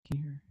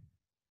here.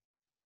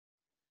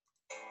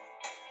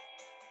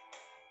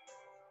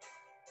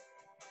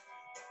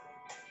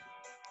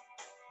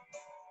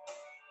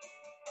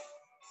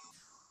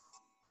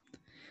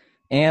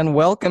 And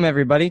welcome,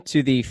 everybody,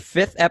 to the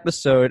 5th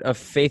episode of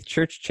Faith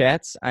Church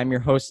Chats. I'm your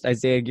host,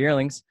 Isaiah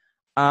Geerlings.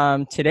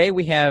 Today,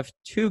 we have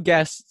two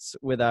guests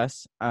with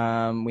us.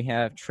 We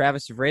have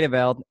Travis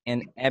Vredeveld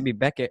and Abby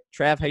Beckett.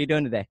 Trav, how you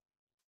doing today?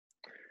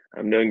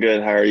 I'm doing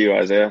good. How are you,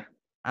 Isaiah?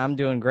 I'm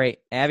doing great.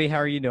 Abby, how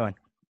are you doing?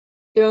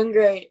 Doing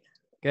great.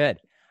 Good.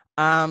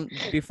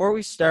 Before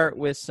we start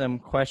with some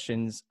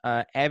questions,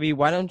 Abby,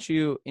 why don't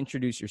you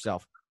introduce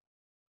yourself?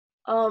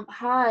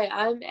 Hi,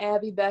 I'm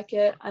Abby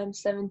Beckett. I'm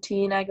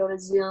 17. I go to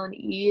Zeeland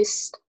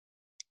East,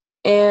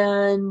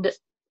 and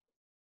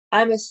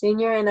I'm a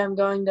senior, and I'm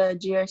going to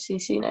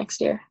GRCC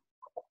next year.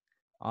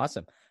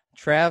 Awesome.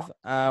 Trav,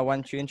 why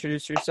don't you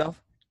introduce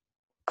yourself?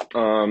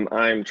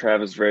 I'm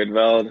Travis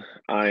Vredeveld.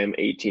 I am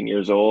 18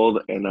 years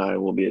old, and I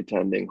will be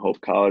attending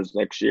Hope College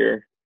next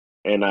year,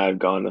 and I've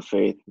gone to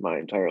Faith my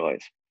entire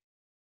life.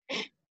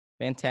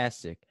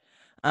 Fantastic.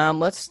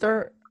 Let's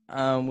start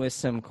with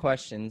some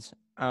questions.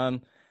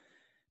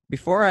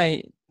 Before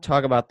I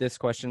talk about this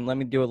question, let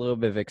me do a little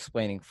bit of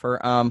explaining. For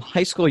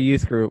high school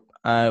youth group,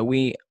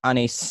 we on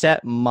a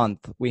set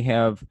month, we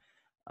have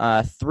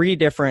 3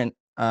 different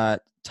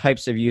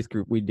types of youth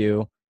group we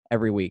do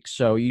every week.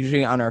 So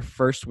usually on our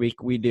first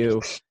week, we do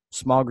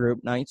small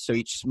group nights. So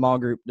each small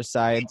group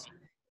decides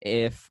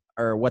if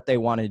or what they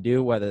want to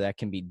do, whether that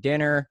can be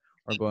dinner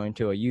or going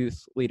to a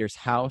youth leader's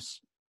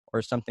house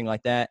or something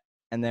like that.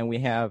 And then we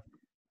have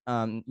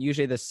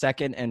usually the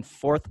second and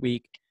fourth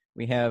week,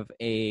 we have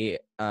a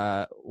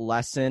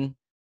lesson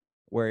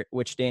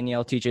which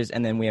Danielle teaches,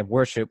 and then we have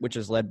worship, which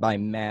is led by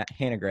Matt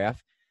Hanegraaff.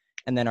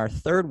 And then our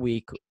third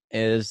week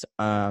is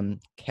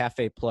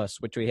Cafe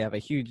Plus, which we have a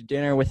huge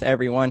dinner with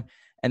everyone,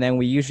 and then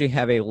we usually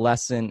have a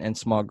lesson and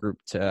small group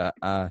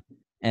to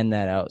end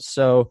that out.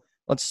 So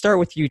let's start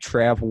with you,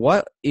 Trav.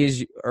 What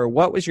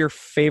was your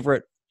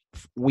favorite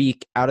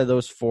week out of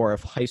those 4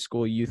 of high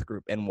school youth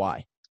group, and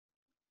why?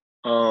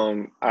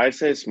 I'd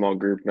say small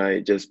group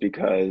night just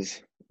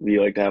because we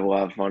like to have a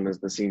lot of fun as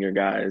the senior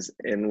guys,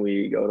 and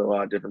we go to a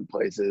lot of different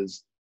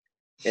places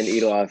and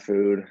eat a lot of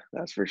food,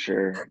 that's for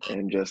sure,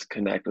 and just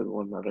connect with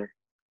one another.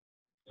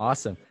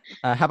 Awesome.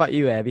 How about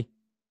you, Abby?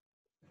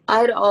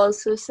 I'd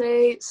also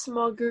say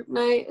small group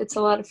night. It's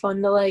a lot of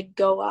fun to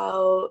go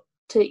out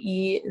to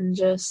eat and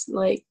just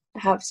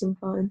have some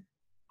fun.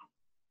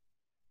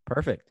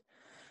 Perfect.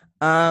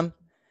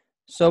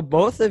 So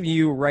both of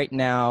you right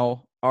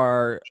now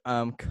are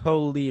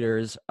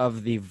co-leaders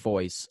of The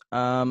Voice.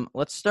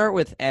 Let's start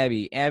with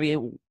Abby. Abby,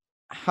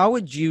 how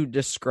would you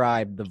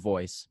describe The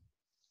Voice?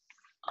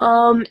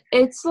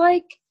 It's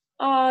like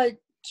a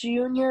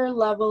junior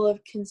level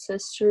of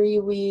consistory.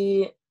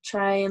 We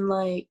try and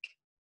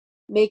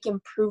make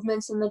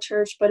improvements in the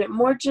church, but it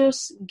more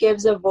just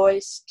gives a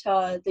voice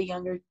to the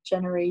younger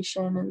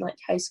generation and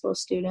high school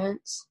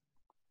students.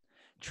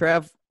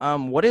 Trev,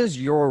 what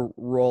is your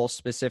role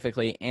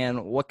specifically,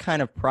 and what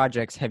kind of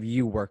projects have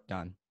you worked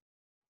on?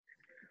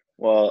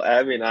 Well,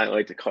 Abby and I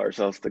like to call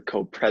ourselves the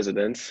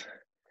co-presidents.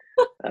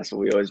 That's what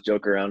we always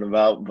joke around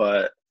about.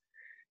 But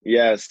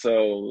yeah,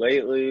 so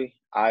lately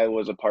I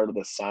was a part of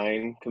the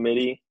sign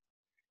committee,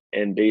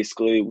 and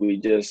basically we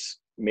just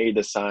made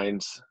the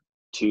signs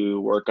to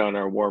work on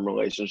our warm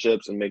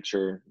relationships and make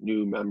sure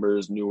new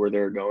members knew where they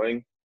were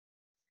going.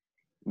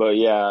 But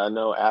yeah, I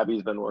know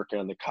Abby's been working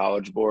on the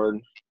college board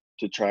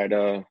to try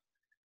to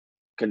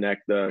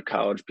connect the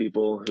college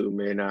people who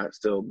may not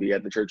still be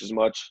at the church as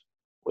much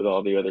with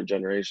all the other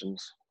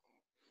generations.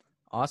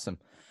 Awesome.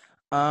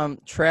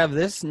 Trev,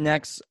 this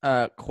next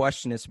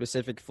question is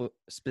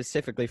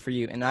specifically for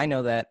you, and I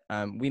know that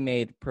we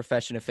made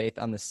Profession of Faith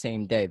on the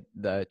same day,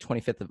 the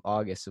 25th of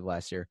August of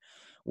last year.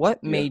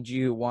 What made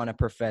you want to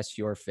profess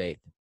your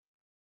faith?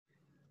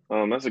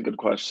 That's a good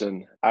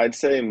question. I'd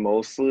say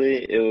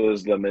mostly it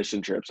was the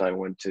mission trips I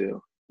went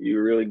to. You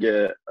really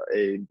get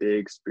a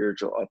big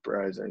spiritual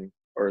uprising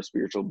or a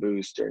spiritual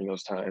boost during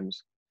those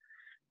times.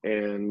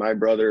 And my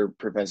brother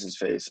professes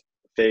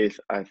faith,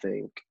 I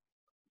think,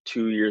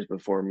 2 years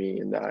before me,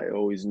 and I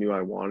always knew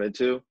I wanted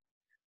to,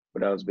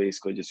 but I was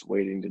basically just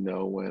waiting to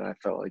know when I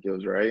felt like it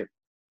was right.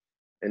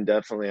 And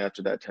definitely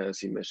after that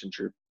Tennessee mission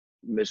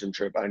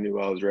trip, I knew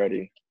I was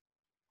ready.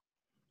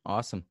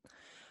 Awesome.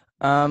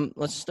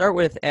 Let's start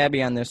with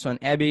Abby on this one.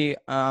 Abby,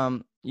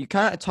 you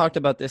kind of talked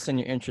about this in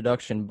your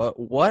introduction, but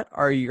what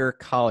are your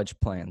college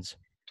plans?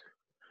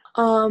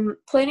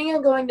 Planning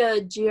on going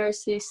to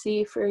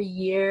GRCC for a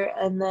year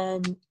and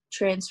then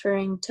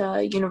transferring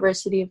to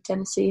University of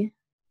Tennessee.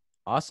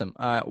 Awesome.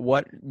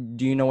 What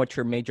do you know what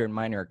your major and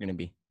minor are going to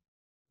be?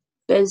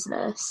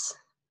 Business.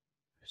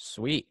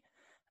 Sweet.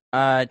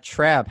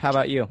 Trav, how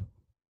about you?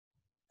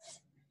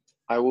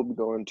 I will be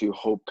going to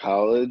Hope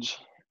College.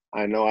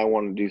 I know I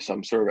want to do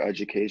some sort of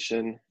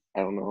education.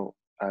 I don't know.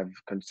 I've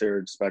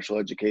considered special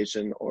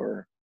education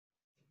or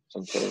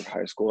some sort of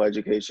high school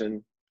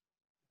education,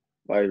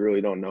 but I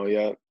really don't know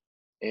yet.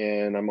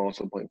 And I'm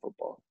also playing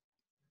football.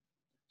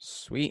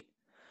 Sweet.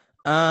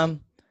 Let's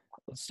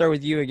start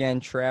with you again,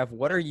 Trav.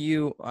 What are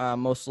you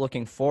most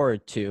looking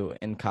forward to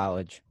in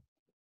college?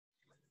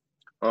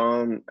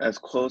 As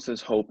close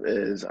as Hope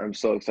is, I'm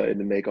so excited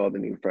to make all the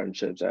new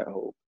friendships at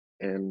Hope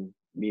and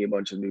meet a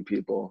bunch of new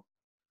people.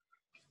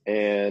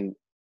 And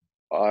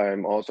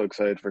I'm also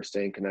excited for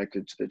staying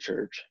connected to the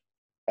church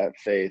at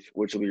Faith,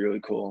 which will be really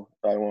cool.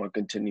 I want to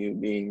continue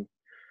being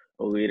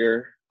a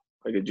leader,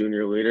 like a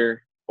junior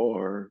leader,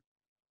 or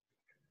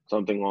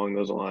something along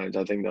those lines.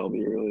 I think that'll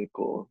be really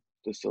cool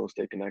to still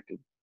stay connected.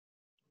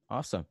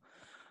 Awesome.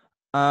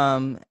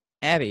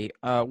 Abby,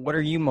 what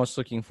are you most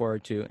looking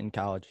forward to in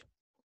college?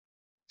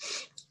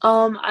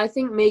 I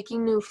think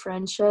making new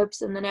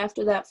friendships, and then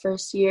after that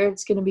first year,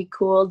 it's gonna be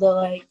cool to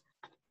like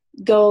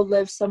go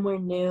live somewhere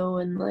new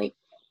and like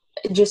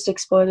just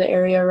explore the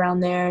area around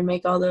there and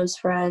make all those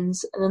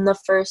friends. And then the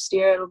first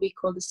year, it'll be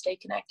cool to stay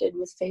connected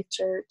with Faith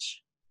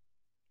Church.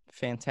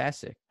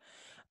 Fantastic.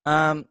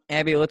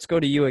 Abby, let's go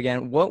to you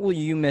again. What will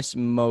you miss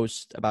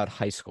most about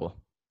high school?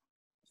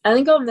 I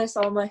think I'll miss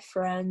all my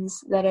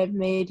friends that I've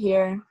made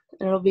here,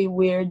 and it'll be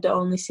weird to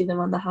only see them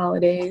on the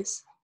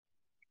holidays.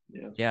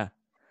 Yeah.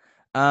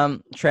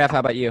 Trav, how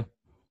about you?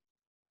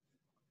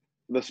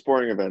 The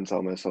sporting events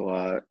I'll miss a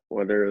lot,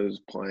 whether it was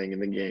playing in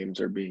the games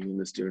or being in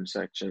the student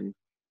section.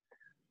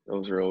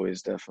 Those were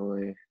always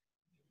definitely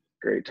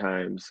great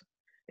times.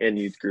 And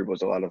youth group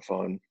was a lot of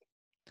fun.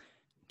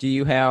 Do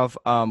you have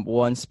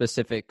one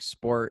specific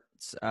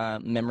sports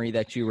memory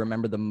that you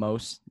remember the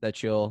most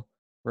that you'll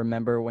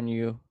remember when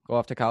you go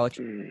off to college?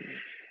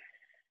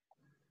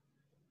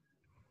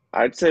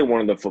 I'd say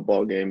one of the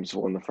football games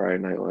won the Friday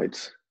Night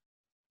Lights.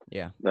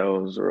 Yeah.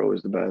 Those were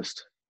always the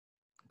best.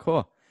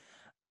 Cool.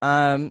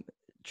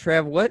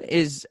 Trev, what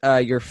is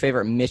your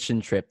favorite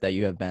mission trip that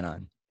you have been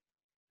on?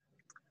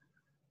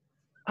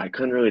 I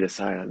couldn't really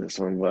decide on this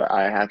one, but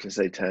I have to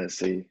say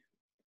Tennessee.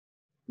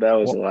 That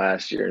was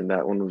last year, and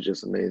that one was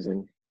just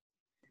amazing.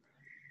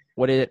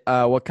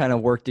 What kind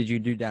of work did you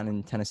do down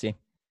in Tennessee?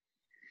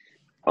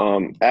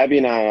 Abby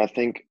and I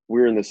think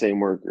we were in the same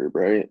work group,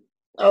 right?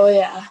 Oh,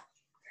 yeah.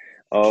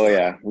 Oh,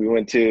 yeah. We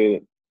went to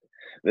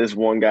this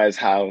one guy's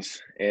house,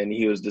 and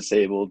he was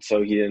disabled,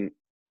 so he didn't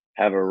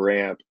have a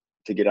ramp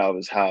to get out of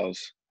his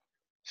house.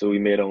 So we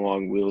made a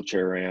long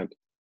wheelchair ramp,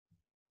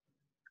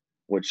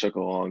 which took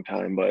a long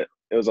time, but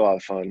it was a lot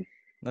of fun.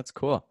 That's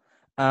cool.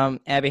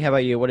 Abby, how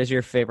about you? What is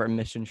your favorite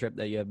mission trip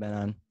that you have been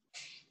on?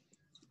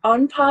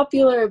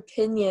 Unpopular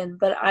opinion,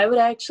 but I would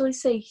actually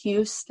say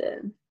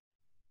Houston.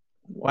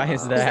 Why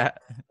is that?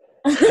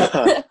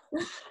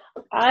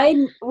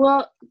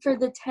 Well, for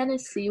the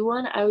Tennessee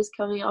one, I was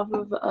coming off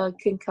of a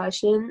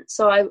concussion,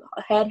 so I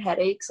had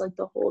headaches like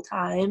the whole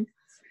time.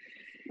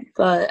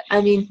 But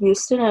I mean,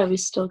 Houston, I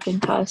was still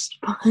concussed,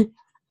 but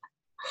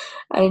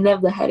I didn't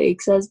have the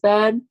headaches as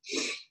bad.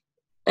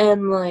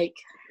 And like,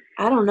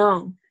 I don't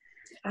know.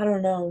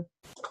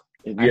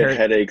 If you had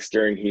headaches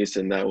during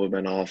Houston, that would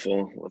have been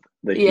awful with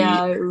the heat.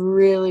 Yeah, it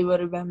really would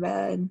have been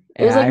bad.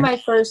 It was like my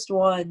first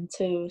one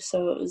too,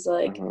 so it was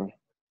like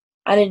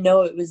I didn't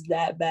know it was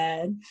that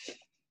bad.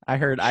 I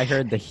heard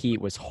the heat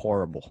was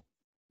horrible.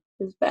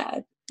 It was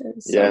bad. It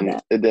was so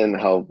bad. It didn't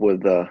help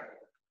with the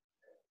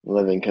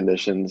living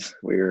conditions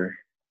we were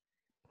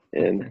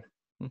in.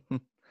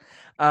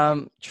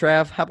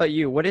 Trav, how about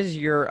you? What is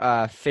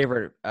your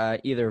favorite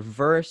either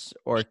verse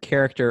or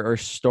character or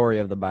story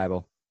of the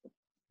Bible?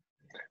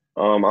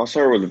 I'll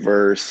start with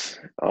verse.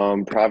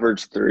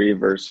 Proverbs 3,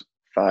 verse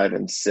 5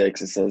 and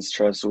 6. It says,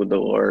 Trust in the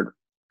Lord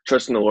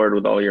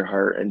with all your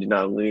heart, and do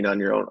not lean on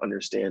your own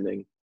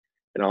understanding.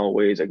 In all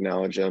ways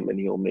acknowledge him, and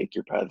he'll make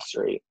your path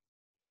straight.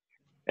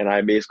 And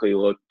I basically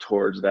look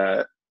towards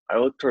that. I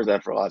look towards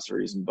that for lots of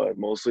reasons, but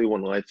mostly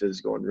when life is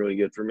going really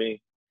good for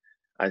me,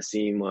 I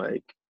feel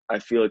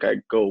like I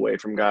go away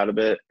from God a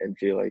bit and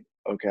feel like,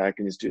 okay, I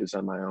can just do this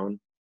on my own.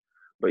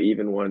 But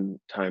even when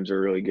times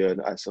are really good,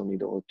 I still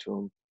need to look to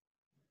him.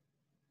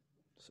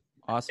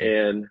 Awesome.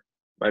 And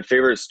my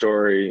favorite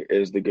story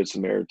is the Good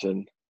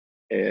Samaritan.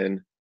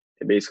 And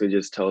it basically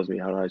just tells me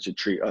how I should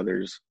treat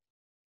others.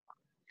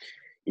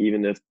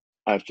 Even if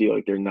I feel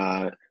like they're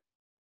not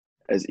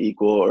as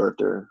equal or if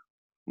they're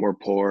more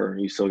poor,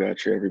 you still got to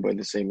treat everybody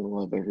the same and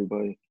love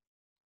everybody.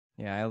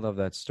 Yeah, I love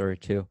that story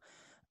too.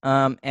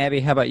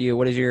 Abby, how about you?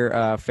 What is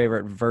your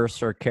favorite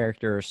verse or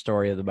character or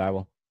story of the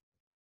Bible?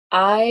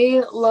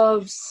 I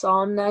love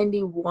Psalm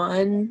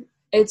 91.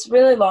 It's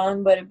really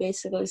long, but it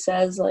basically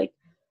says, like,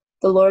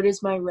 the Lord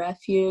is my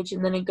refuge,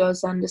 and then it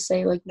goes on to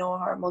say, like, no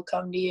harm will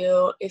come to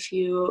you if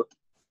you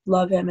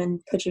love him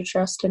and put your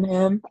trust in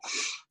him.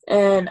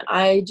 And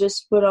I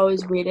just would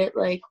always read it,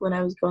 like, when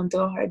I was going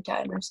through a hard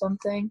time or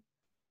something.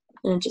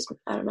 And it just,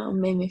 I don't know,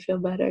 made me feel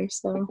better,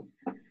 so.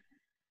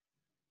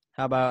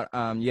 How about,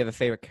 you have a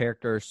favorite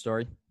character or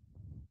story?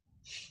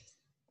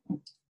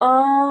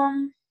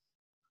 I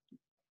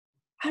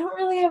don't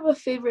really have a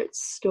favorite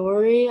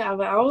story. I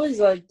always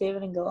like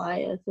David and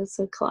Goliath. It's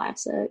a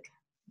classic.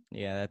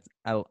 Yeah,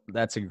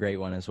 that's a great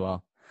one as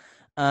well.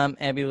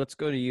 Abby, let's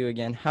go to you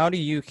again. How do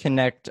you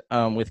connect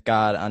with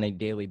God on a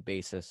daily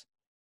basis?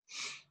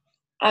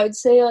 I would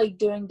say like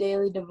doing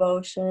daily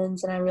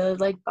devotions, and I really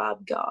like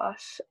Bob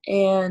Goff.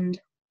 And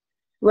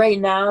right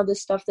now, the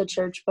stuff the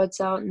church puts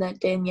out and that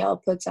Danielle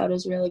puts out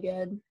is really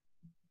good.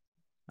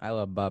 I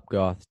love Bob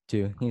Goff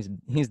too.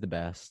 He's the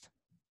best.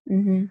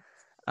 Mm-hmm.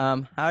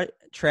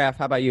 Trav,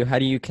 how about you? How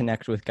do you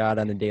connect with God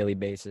on a daily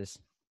basis?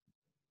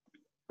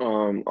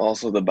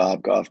 Also the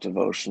Bob Goff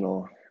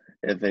devotional.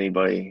 If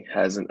anybody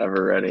hasn't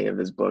ever read any of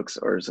his books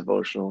or his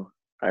devotional,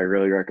 I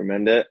really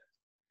recommend it.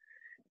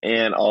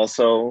 And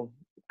also,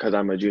 because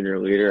I'm a junior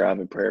leader, I have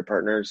a prayer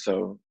partner,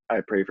 so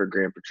I pray for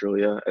Grant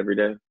Petrulia every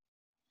day,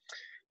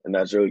 and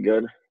that's really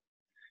good.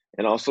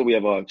 And also, we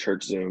have a lot of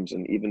church Zooms,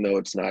 and even though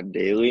it's not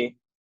daily,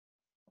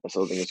 I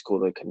still think it's cool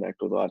to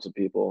connect with lots of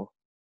people,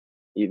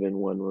 even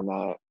when we're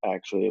not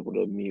actually able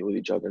to meet with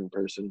each other in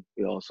person.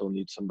 We also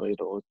need somebody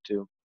to look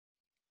to.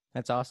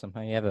 That's awesome.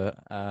 How you have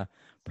a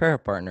prayer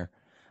partner.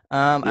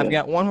 Yeah. I've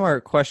got one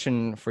more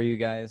question for you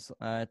guys.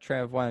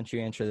 Trev, why don't you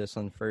answer this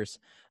one first?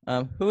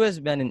 Who has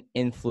been an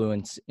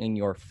influence in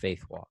your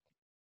faith walk?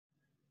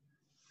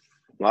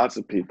 Lots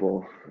of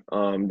people.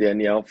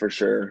 Danielle, for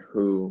sure,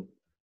 who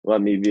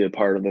let me be a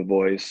part of The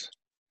Voice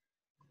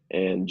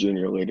and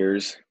junior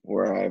leaders,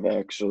 where I've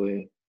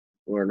actually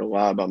learned a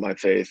lot about my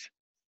faith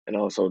and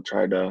also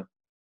tried to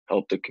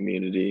help the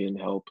community and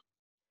help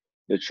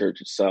the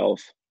church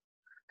itself.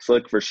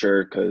 Slick, for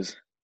sure, because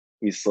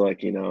he's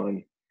slick,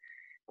 and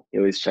he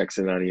always checks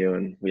in on you,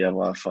 and we have a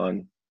lot of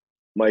fun.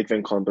 Mike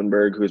Van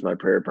Klumpenberg, who's my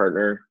prayer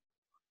partner,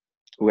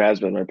 who has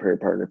been my prayer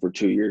partner for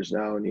 2 years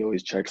now, and he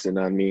always checks in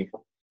on me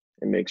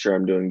and makes sure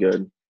I'm doing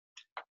good.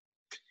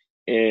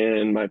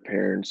 And my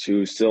parents,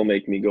 who still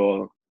make me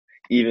go,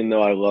 even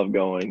though I love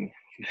going,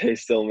 they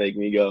still make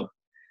me go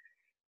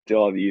do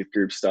all the youth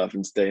group stuff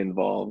and stay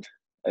involved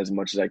as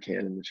much as I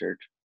can in the church.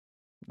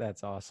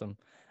 That's awesome.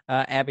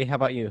 Abby, how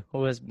about you?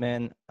 Who has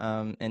been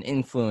an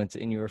influence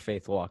in your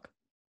faith walk?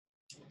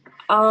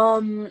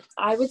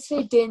 I would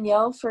say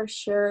Danielle for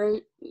sure.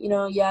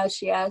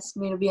 She asked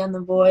me to be on The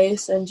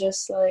Voice, and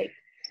just like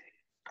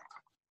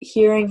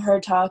hearing her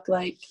talk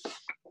like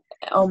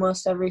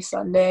almost every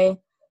Sunday.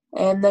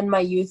 And then my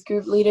youth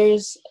group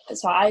leaders.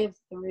 So I have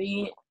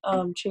 3,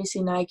 Tracy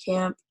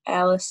Nykamp,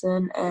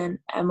 Allison, and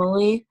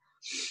Emily.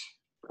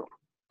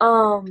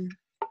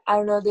 I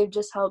don't know, they've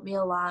just helped me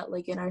a lot,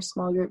 like in our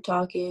small group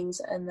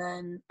talkings, and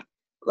then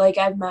like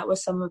I've met with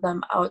some of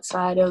them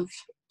outside of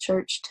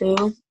church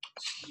too.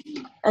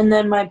 And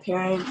then my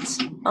parents,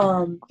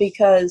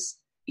 because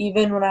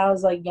even when I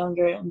was like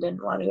younger and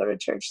didn't want to go to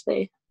church,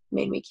 they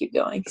made me keep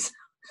going. So,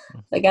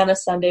 like on a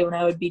Sunday when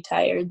I would be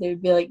tired, they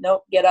would be like,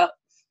 "Nope, get up.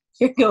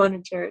 You're going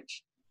to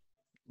church."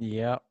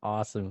 Yeah,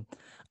 awesome.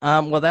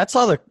 Well, that's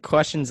all the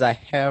questions I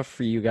have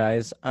for you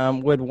guys.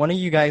 Would one of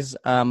you guys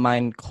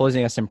mind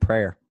closing us in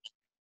prayer?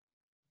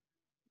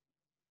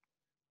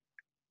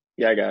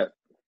 Yeah, I got it.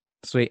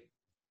 Sweet.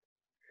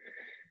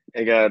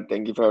 Hey, God,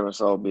 thank you for having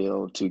us all be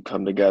able to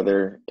come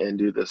together and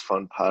do this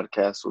fun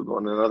podcast with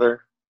one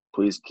another.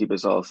 Please keep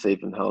us all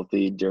safe and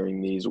healthy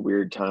during these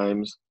weird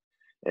times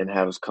and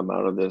have us come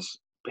out of this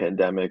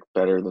pandemic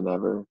better than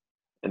ever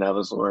and have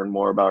us learn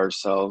more about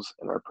ourselves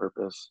and our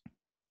purpose.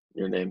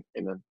 In your name,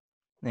 amen.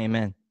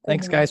 Amen.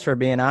 Thanks, guys, for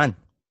being on.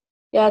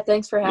 Yeah,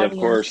 thanks for having us.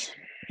 Yeah, of course.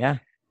 Yeah.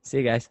 See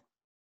you guys.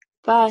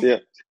 Bye. See ya.